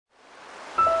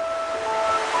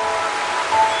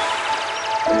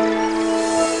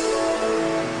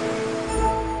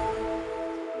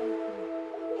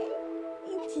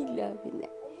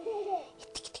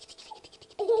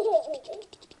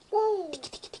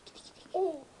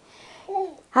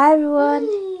Hi everyone,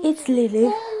 it's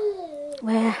Lulu.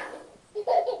 We're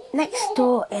next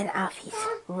door in Alfie's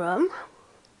room,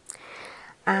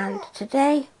 and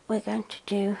today we're going to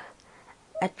do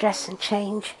a dress and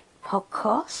change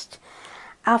podcast.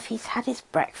 Alfie's had his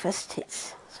breakfast,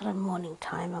 it's sort of morning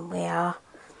time, and we are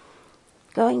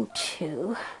going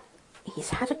to, he's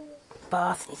had a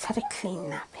bath and he's had a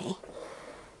clean nappy,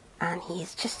 and he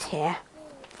is just here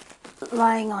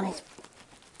lying on his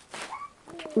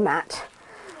mat,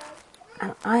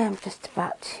 and I am just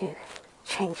about to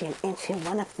change him into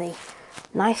one of the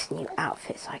nice new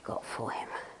outfits I got for him.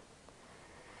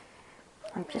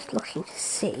 I'm just looking to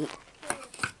see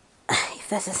if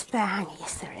there's a spare hanger.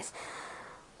 Yes, there is.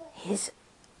 His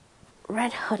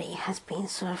red hoodie has been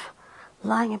sort of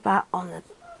lying about on the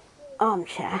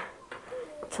armchair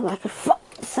till I could find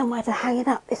somewhere to hang it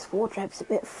up. This wardrobe's a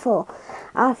bit full.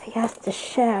 Alfie has to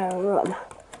share a room,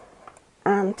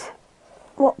 and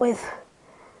what with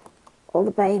all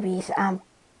the babies and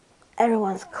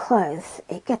everyone's clothes,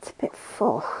 it gets a bit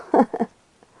full.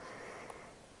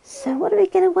 So what are we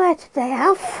going to wear today,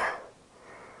 Alf?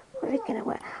 What are we going to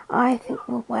wear? I think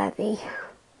we'll wear the...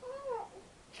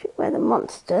 Should we wear the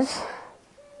monsters?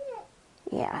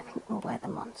 Yeah, I think we'll wear the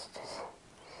monsters.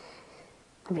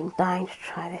 I've been dying to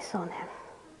try this on him.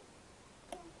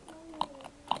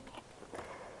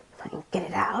 If I can get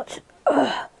it out.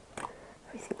 Ugh.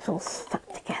 Everything's all stuck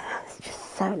together. There's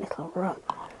just so little room.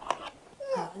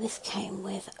 Oh, this came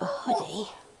with a hoodie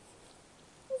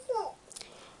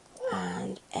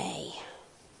and a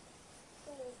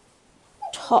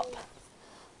top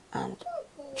and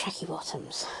tracky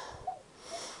bottoms,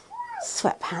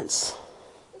 sweatpants,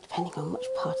 depending on which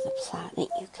part of the planet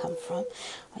you come from.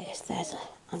 I guess there's a,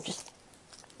 I'm just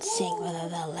seeing whether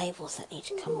there are labels that need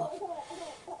to come off.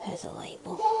 There's a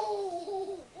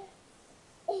label.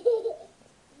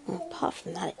 And apart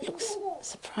from that, it looks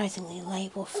surprisingly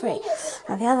label free.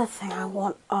 Now the other thing I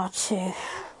want are to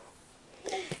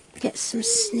get some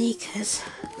sneakers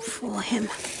for him.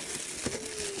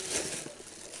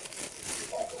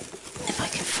 If I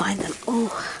can find them.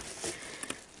 Oh,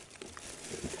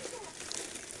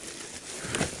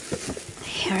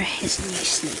 here are his new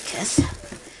sneakers.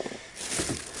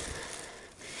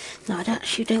 No, I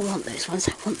actually don't want those ones.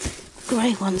 I want the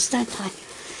grey ones, don't I?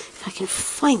 If I can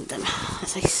find them,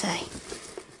 as I say.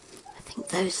 I think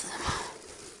those are them.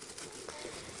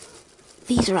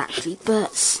 These are actually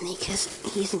Bert's sneakers.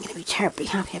 He isn't going to be terribly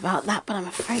happy about that, but I'm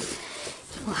afraid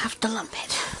he will have to lump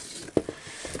it.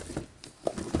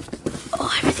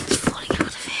 Oh, everything's falling out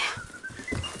of here.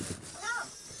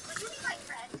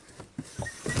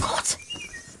 God.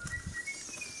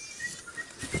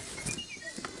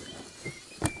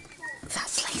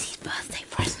 That's Lazy's birthday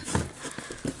present.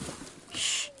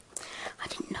 Shh. I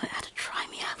didn't know it had to try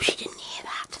me. I hope she didn't hear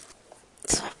that.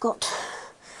 So I've got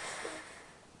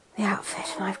the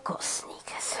outfit and I've got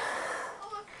sneakers.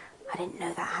 I didn't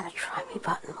know that had a try me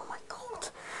button. Oh my God.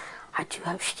 I do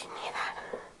hope she didn't hear that.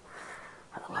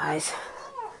 Otherwise,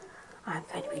 I'm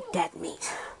going to be dead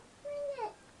meat.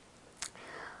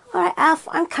 Alright, Alf,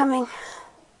 I'm coming.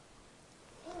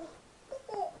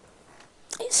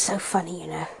 It's so funny, you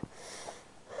know.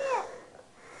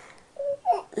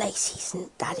 Lacey's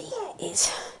daddy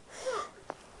is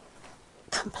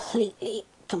completely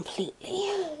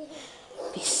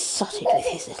besotted with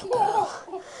his little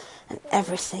girl. And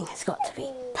everything has got to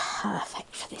be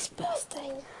perfect for this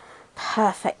birthday.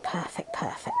 Perfect, perfect,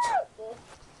 perfect.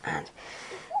 And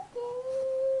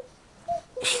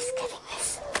she's getting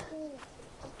this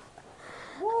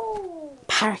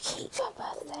parakeet for her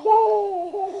birthday.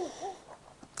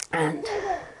 And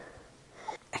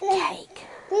a cake.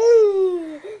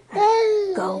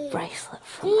 A gold bracelet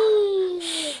from...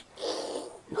 Shh.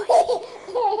 Noisy.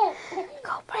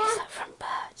 Gold bracelet from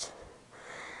Bert.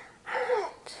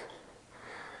 And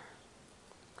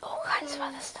all kinds of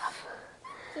other stuff.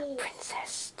 Princess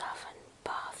stuff and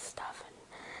bath stuff, and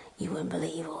you wouldn't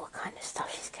believe all the kind of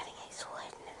stuff she's getting. It's all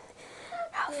hidden in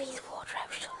Alfie's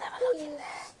wardrobe. She'll never look in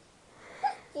there.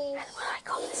 And when I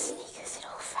got the sneakers, it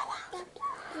all fell out.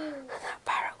 And that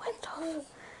parrot went off.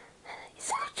 And it's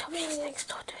a good job she's next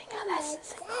door doing her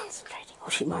lessons and concentrating,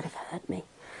 or she might have heard me.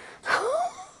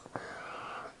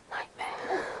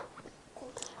 Nightmare.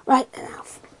 Right then,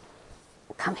 Alf.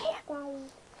 Come here.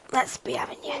 Let's be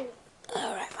having you.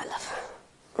 Alright, my love.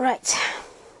 Right.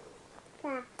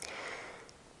 And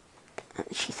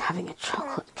she's having a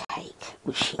chocolate cake,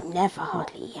 which she never,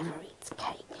 hardly ever eats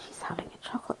cake. She's having a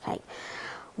chocolate cake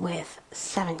with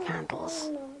 7 candles.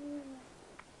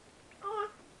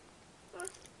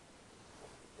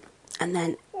 And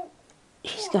then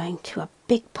she's going to a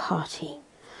big party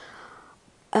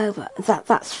over.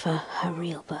 That's for her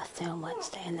real birthday on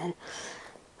Wednesday, and then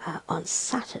on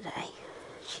Saturday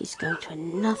she's going to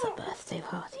another birthday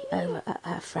party over at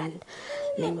her friend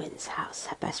Linwyn's house,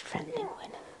 her best friend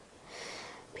Linwyn.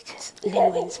 Because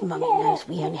Linwyn's mummy knows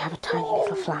we only have a tiny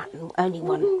little flat and only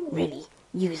one really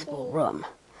usable room.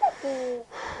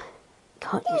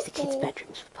 Can't use the kids'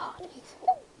 bedrooms for parties.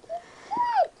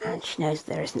 And she knows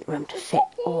there isn't room to fit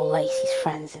all Lacey's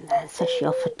friends in there, so she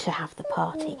offered to have the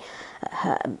party at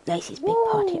her, Lacey's big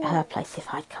party at her place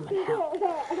if I'd come and help,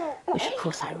 which of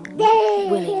course I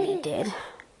willingly did.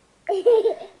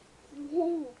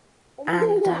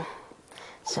 And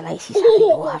so Lacey's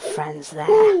having all her friends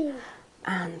there,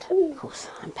 and of course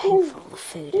I'm paying for all the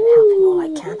food and helping all I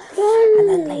can, and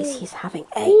then Lacey's having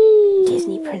a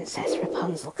Disney Princess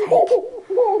Rapunzel cake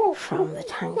from the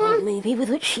Tangled movie with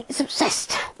which she's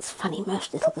obsessed. It's funny,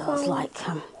 most little girls like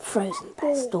Frozen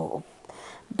best or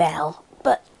Belle,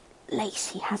 but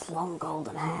Lacey has long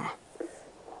golden hair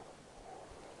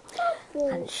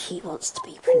and she wants to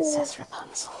be Princess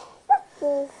Rapunzel.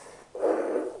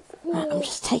 Right, I'm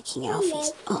just taking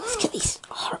Alfie's... Oh, let's get these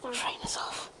horrible trainers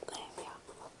off. There we are.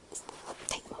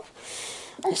 Take them off.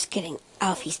 I'm just getting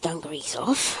Alfie's dungarees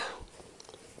off.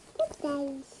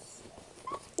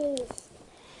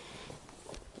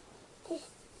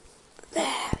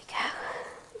 There we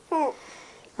go.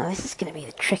 Now this is going to be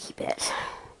the tricky bit,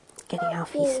 getting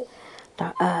Alfie's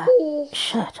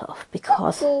shirt off,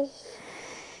 because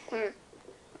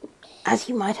as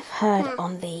you might have heard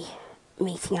on the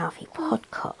Meeting Alfie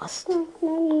podcast,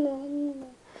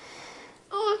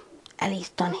 Ellie's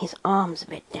done his arms a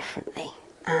bit differently,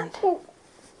 and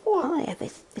oh yeah,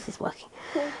 this is working.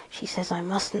 She says I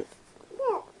mustn't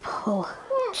pull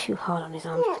too hard on his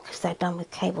arms because they're done with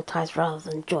cable ties rather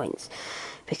than joints,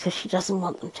 because she doesn't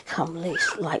want them to come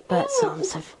loose like Bert's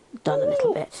arms have done a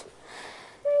little bit.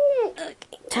 Okay,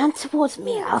 turn towards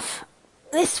me, Alf.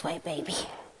 This way, baby.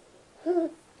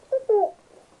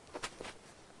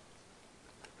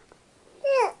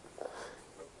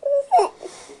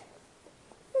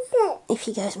 If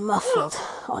he goes muffled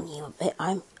on you a bit,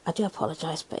 I do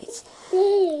apologise, but it's...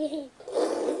 There.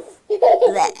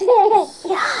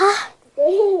 Yeah.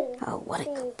 Oh, what a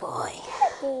good boy.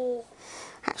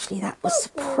 Actually, that was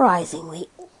surprisingly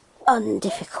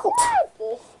undifficult.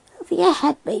 Over your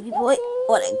head, baby boy.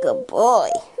 What a good boy.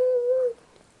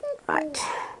 Right,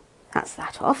 that's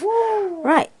that off.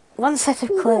 Right, one set of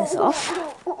clothes off.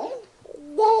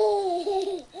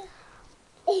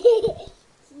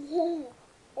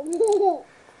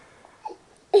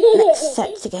 Next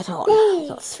set to get on. We've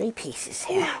got 3 pieces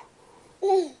here.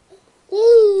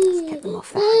 Let's get them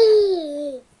off there.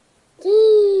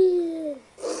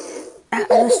 I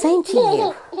was saying to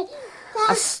you,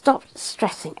 I've stopped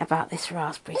stressing about this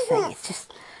raspberry thing. It's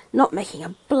just not making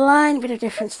a blind bit of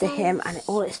difference to him, and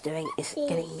all it's doing is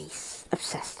getting me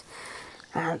obsessed.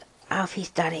 And Alfie's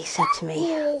daddy said to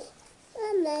me,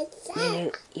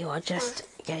 you are just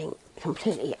getting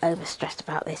completely overstressed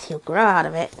about this. He'll grow out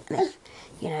of it, and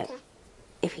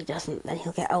if he doesn't, then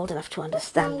he'll get old enough to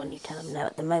understand when you tell him no.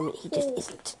 At the moment, he just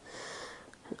isn't.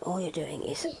 And all you're doing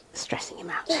is stressing him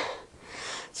out.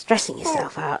 Stressing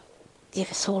yourself out. Give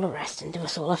us all a rest and do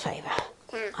us all a favour.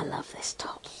 I love this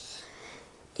top.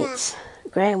 It's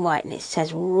grey and white and it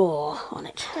says raw on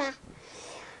it.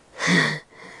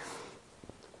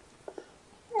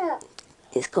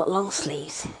 It's got long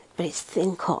sleeves, but it's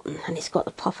thin cotton and it's got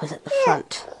the poppers at the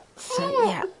front. So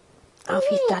yeah,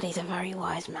 Alfie's daddy's a very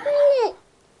wise man.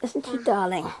 Isn't he,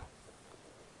 darling?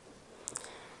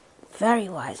 Very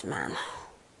wise man.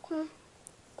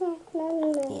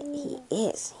 He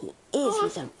is.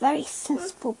 He's a very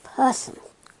sensible person.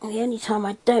 And the only time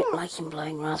I don't like him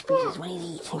blowing raspberries is when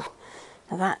he's eating.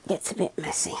 And that gets a bit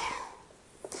messy.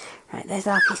 Right, there's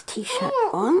Alfie's t-shirt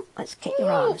on. Let's get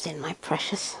your arms in, my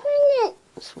precious.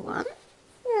 That's one.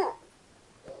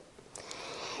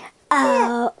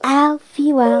 Oh,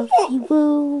 Alfie, Alfie,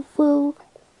 woo, woo,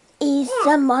 is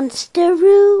a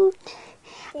monster-oo.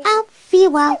 Alfie,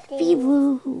 Alfie,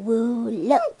 woo, woo,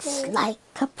 looks like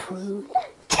a prune.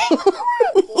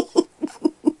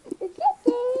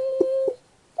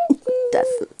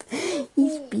 Doesn't.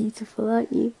 He's beautiful,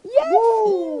 aren't you? Yes,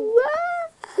 you are.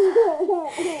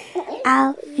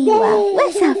 Alfie, Alfie,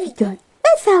 where's Alfie gone?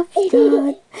 Where's Alfie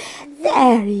gone?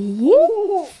 There he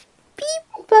is.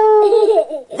 Peepo.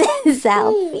 There's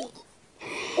Alfie.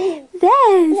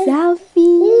 There's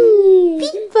Alfie.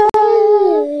 Peepo.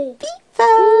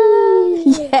 Peepo.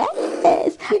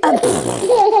 Yes.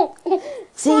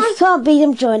 See, if you can't beat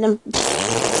him, join him.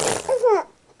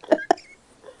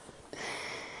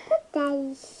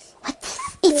 What?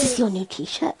 Is this your new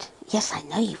t-shirt? Yes, I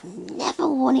know you've never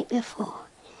worn it before.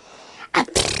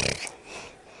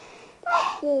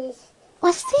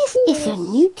 What's this? It's your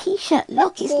new t-shirt.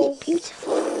 Look, isn't it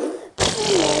beautiful?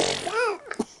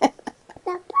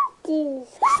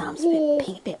 This arm's a bit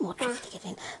pink, a bit more tricky to get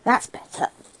in. That's better.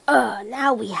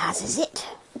 Now we has it.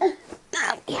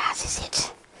 Now we has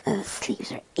it. The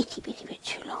sleeves are itty bitty bit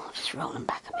too long. I'll just roll them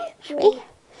back a bit, shall we?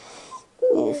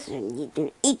 Yes, you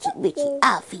do itty bitty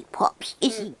Alfie pops.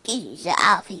 Itty bitty the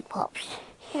Alfie pops.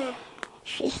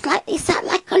 She's like this,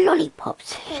 like a lollipop.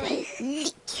 She'll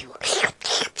lick you.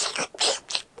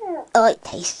 Oh, it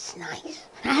tastes nice.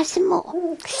 Can I have some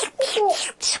more?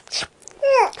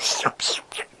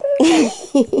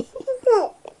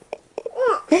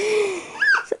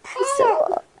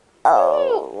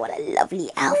 Oh, what a lovely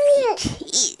Alfie it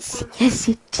is. Yes,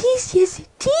 it is. Yes,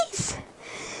 it is.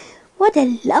 What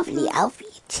a lovely Alfie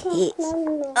it is.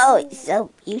 Oh, it's so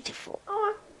beautiful.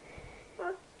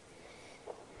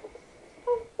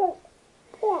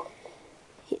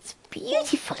 It's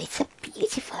beautiful. It's a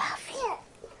beautiful Alfie.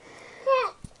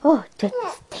 Oh,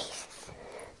 goodness gracious.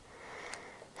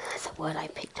 That's a word I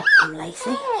picked up from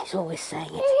Lacey. She's always saying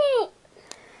it.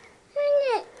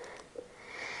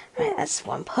 Right, that's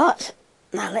one part.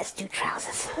 Now let's do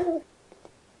trousers.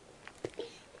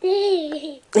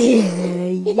 Yes. Tickle,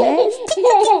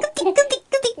 tickle, tickle,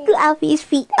 tickle, tickle. Alfie's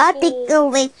feet are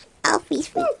ticklish. Alfie's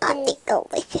feet are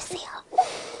ticklish. Yes, they are.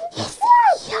 Yes, they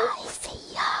are. Yes, they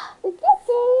are.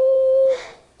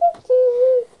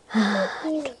 Ah,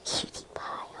 little cutie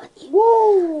pie, aren't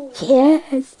you?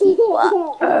 Yes, you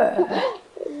are.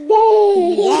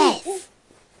 Yes.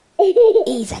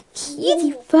 He's a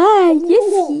cutie pie. Yes,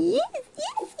 he is.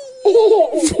 Yes, he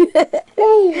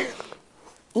is.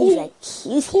 He's a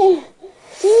cutie.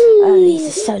 Oh, these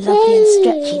are so lovely and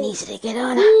stretchy and easy to get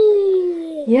on.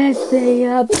 Yes, they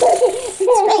are.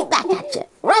 Straight back at you.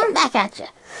 Right back at you.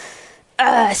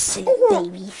 Silly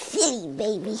baby. Silly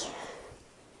baby.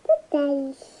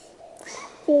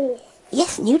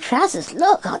 Yes, new trousers.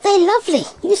 Look, aren't they lovely?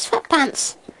 New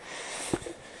sweatpants.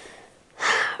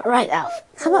 Right, Alf.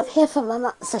 Come up here for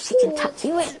Mama so she can tuck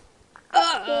you in.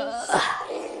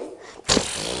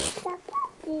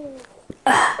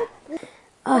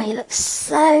 Oh, he looks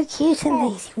so cute in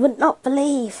these. You would not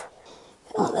believe.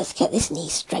 Oh, let's get this knee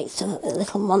straight so that the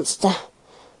little monster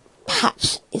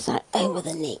patch is like over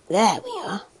the knee. There we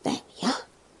are. There we are.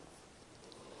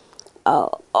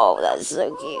 Oh, that's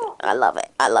so cute. I love it.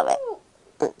 I love it.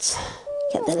 Let's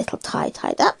get the little tie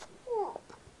tied up.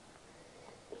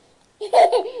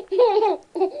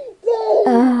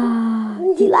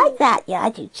 Oh, do you like that? Yeah, I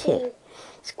do too.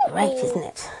 It's great, isn't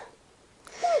it?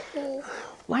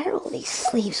 Why are all these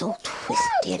sleeves all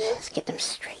twisted? Let's get them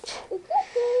straight.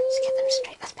 Let's get them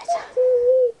straight. That's better.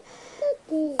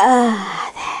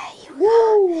 There you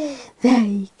go. There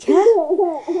you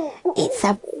go. It's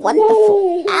a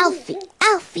wonderful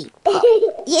Alfie pop.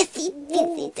 Yes, it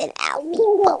is. It's an Alfie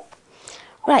pop.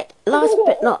 Right, last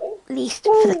but not least,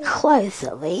 for the clothes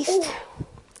at least,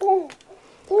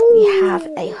 we have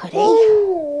a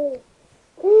hoodie.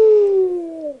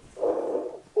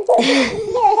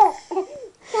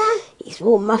 He's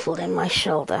all muffled in my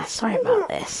shoulder. Sorry about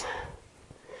this.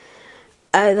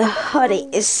 Oh, the hoodie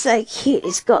is so cute.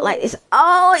 It's got like this.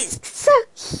 Oh, it's so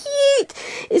cute.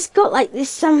 It's got like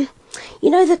this, you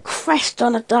know the crest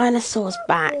on a dinosaur's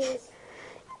back?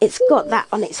 It's got that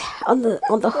on its on the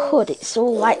hood. It's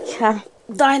all like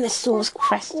dinosaur's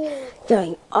crest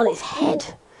going on its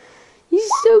head. He's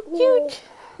so cute.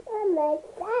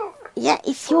 Yeah,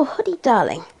 it's your hoodie,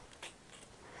 darling.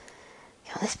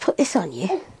 Let's put this on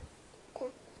you.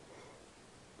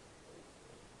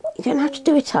 You don't have to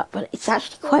do it up, but it's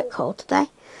actually quite cold today,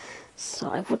 so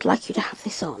I would like you to have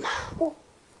this on,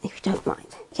 if you don't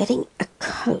mind. Getting a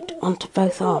coat onto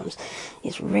both arms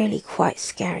is really quite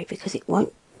scary because it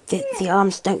won't. The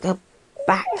arms don't go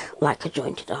back like a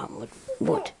jointed arm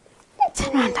would.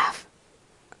 Turn around, Alf.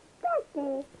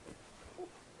 There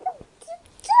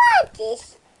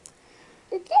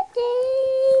we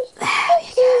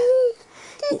go.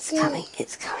 It's coming,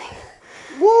 it's coming.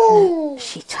 No,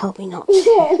 she told me not to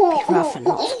be rough and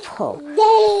not to pull.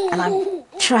 And I'm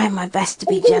trying my best to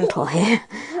be gentle here.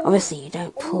 Obviously you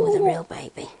don't pull with a real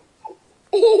baby.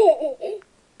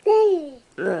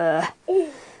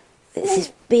 This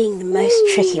is being the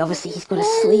most tricky. Obviously he's got a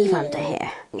sleeve under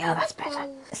here. Oh, that's better.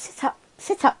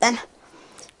 Sit up then.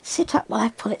 Sit up while I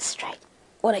pull it straight.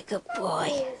 What a good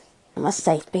boy. I must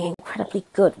say, it's being incredibly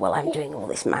good while I'm doing all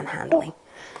this manhandling.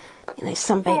 You know,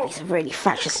 some babies are really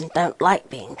fractious and don't like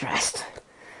being dressed.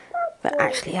 But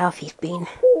actually, Alfie's been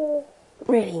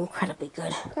really incredibly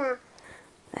good.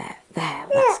 There,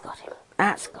 that's got him.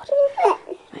 That's got him.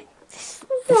 Right,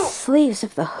 The sleeves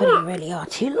of the hoodie really are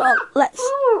too long. Let's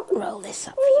roll this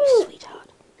up for you, sweetheart.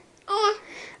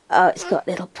 Oh, it's got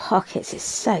little pockets. It's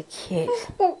so cute.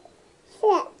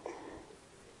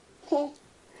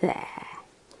 There.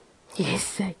 You're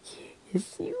so cute.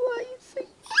 Yes, you are. You're so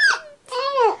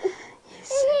cute. You're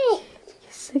so cute.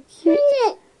 You're so cute.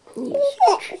 You're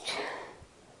so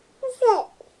cute.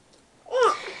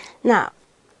 Now,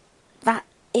 that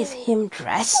is him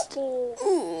dressed.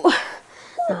 Ooh.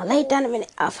 Now, lay down a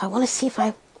minute, Alf. I want to see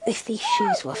if these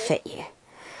shoes will fit you.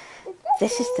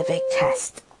 This is the big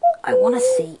test. I want to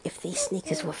see if these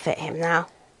sneakers will fit him now.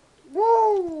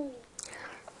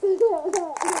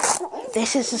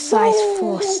 This is a size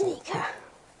 4 sneaker.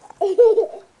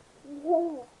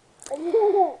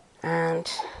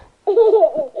 And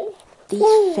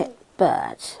these fit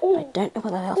birds. I don't know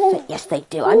whether they'll fit. Yes, they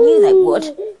do. I knew they would.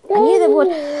 I knew they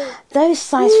would. Those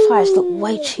size 5s look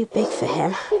way too big for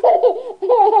him.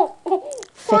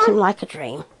 Fit him like a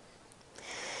dream.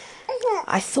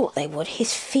 I thought they would.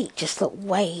 His feet just look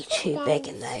way too big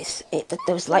in those.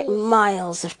 There was like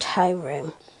miles of toe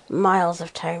room. Miles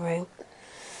of toe room.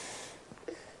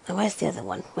 And where's the other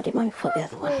one? Where did Mummy put the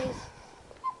other one?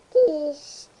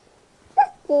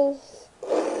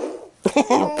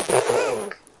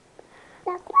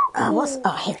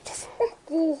 Here it is.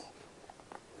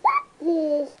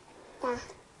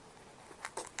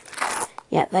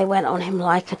 Yeah, they went on him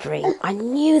like a dream. I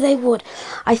knew they would.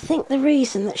 I think the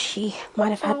reason that she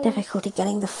might have had difficulty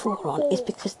getting the 4 on is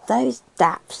because those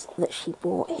daps that she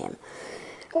bought him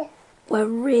were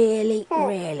really,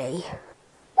 really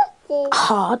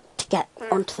hard to get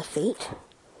onto the feet.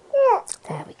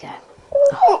 There we go.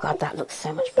 Oh, God, that looks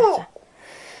so much better.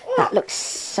 That looks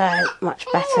so much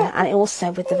better. And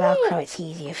also with the Velcro, it's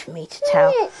easier for me to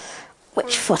tell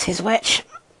which foot is which.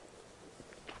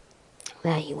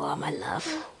 There you are, my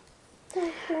love.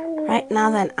 Right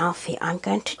now then, Alfie, I'm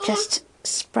going to just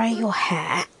spray your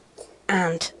hair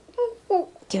and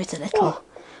give it a little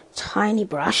tiny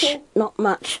brush, not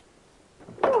much.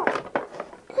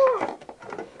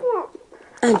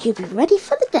 And you'll be ready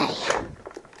for the day.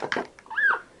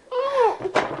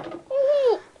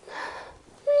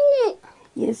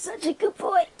 You're such a good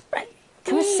boy. Right,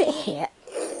 come and sit here.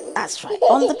 That's right,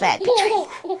 on the bed between.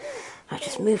 I've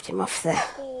just moved him off the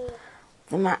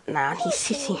mat now, and he's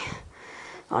sitting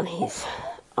on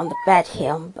the bed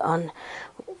here, on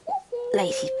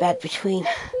Lacey's bed between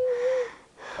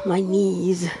my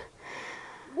knees.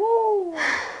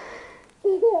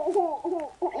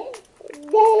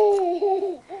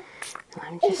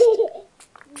 I'm just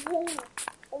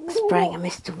spraying a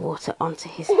mist of water onto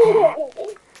his hair.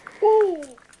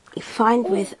 You find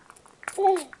with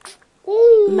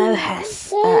mohair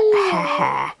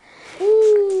hair,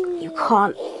 you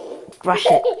can't brush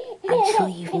it until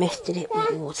you've misted it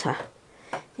with water.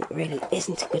 It really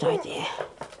isn't a good idea.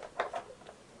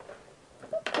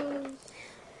 I'm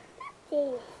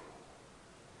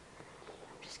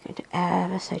just going to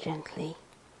ever so gently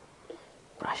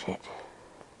brush it.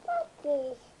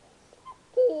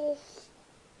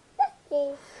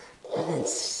 And then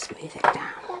smooth it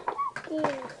down.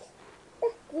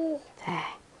 There.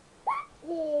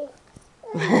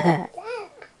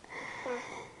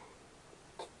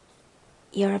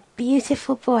 You're a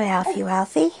beautiful boy,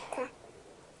 Alfie.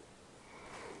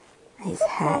 His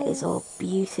hair is all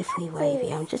beautifully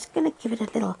wavy. I'm just going to give it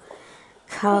a little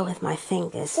curl with my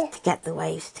fingers to get the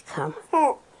waves to come.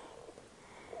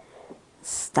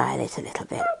 Style it a little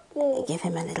bit. Give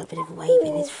him a little bit of wave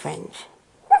in his fringe.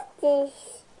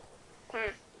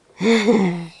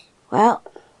 Well,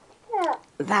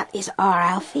 that is our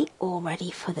Alfie all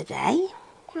ready for the day.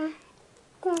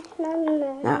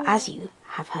 Now, as you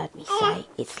have heard me say,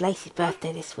 it's Lacey's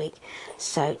birthday this week,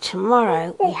 so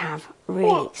tomorrow we have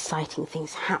really exciting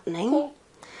things happening,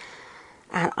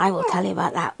 and I will tell you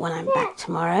about that when I'm back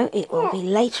tomorrow. It will be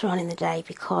later on in the day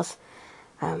because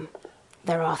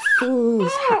there are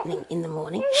things happening in the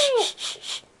morning. Shh, shh, shh,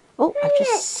 shh. Oh, I've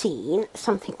just seen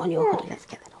something on your hoodie. Let's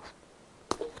get that off.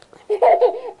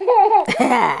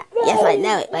 Yes, I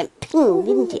know, it went ping,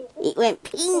 didn't it? It went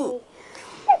ping.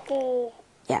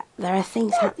 Yeah, there are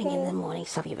things happening in the morning,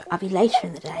 so I'll be later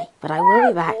in the day, but I will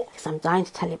be back because I'm dying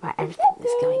to tell you about everything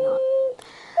that's going on.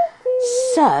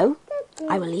 So,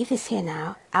 I will leave this here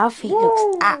now. Alfie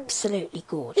looks absolutely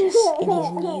gorgeous in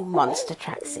his new monster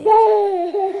tracksuit.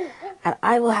 And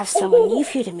I will have someone new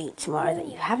for you to meet tomorrow that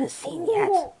you haven't seen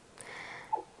yet.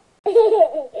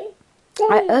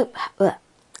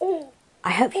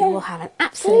 I hope you will have an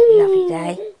absolutely lovely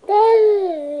day.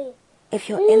 If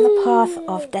you're in the path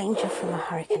of danger from a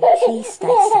hurricane, please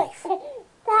stay safe.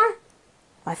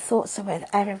 My thoughts are with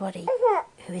everybody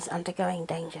who is undergoing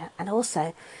danger. And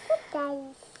also,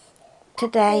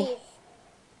 today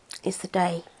is the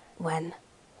day when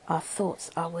our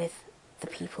thoughts are with the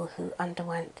people who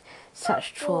underwent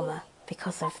such trauma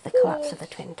because of the collapse of the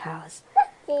Twin Towers.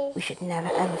 We should never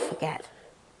ever forget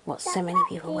what so many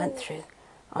people went through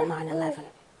on 9/11.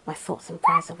 My thoughts and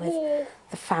prayers are with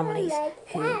the families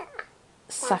who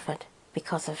suffered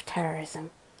because of terrorism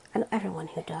and everyone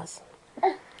who does.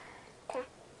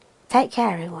 Take care,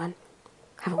 everyone.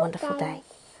 Have a wonderful day.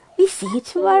 We see you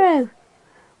tomorrow.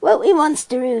 Won't we,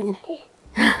 Monsteroon?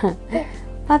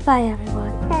 Bye-bye, everyone.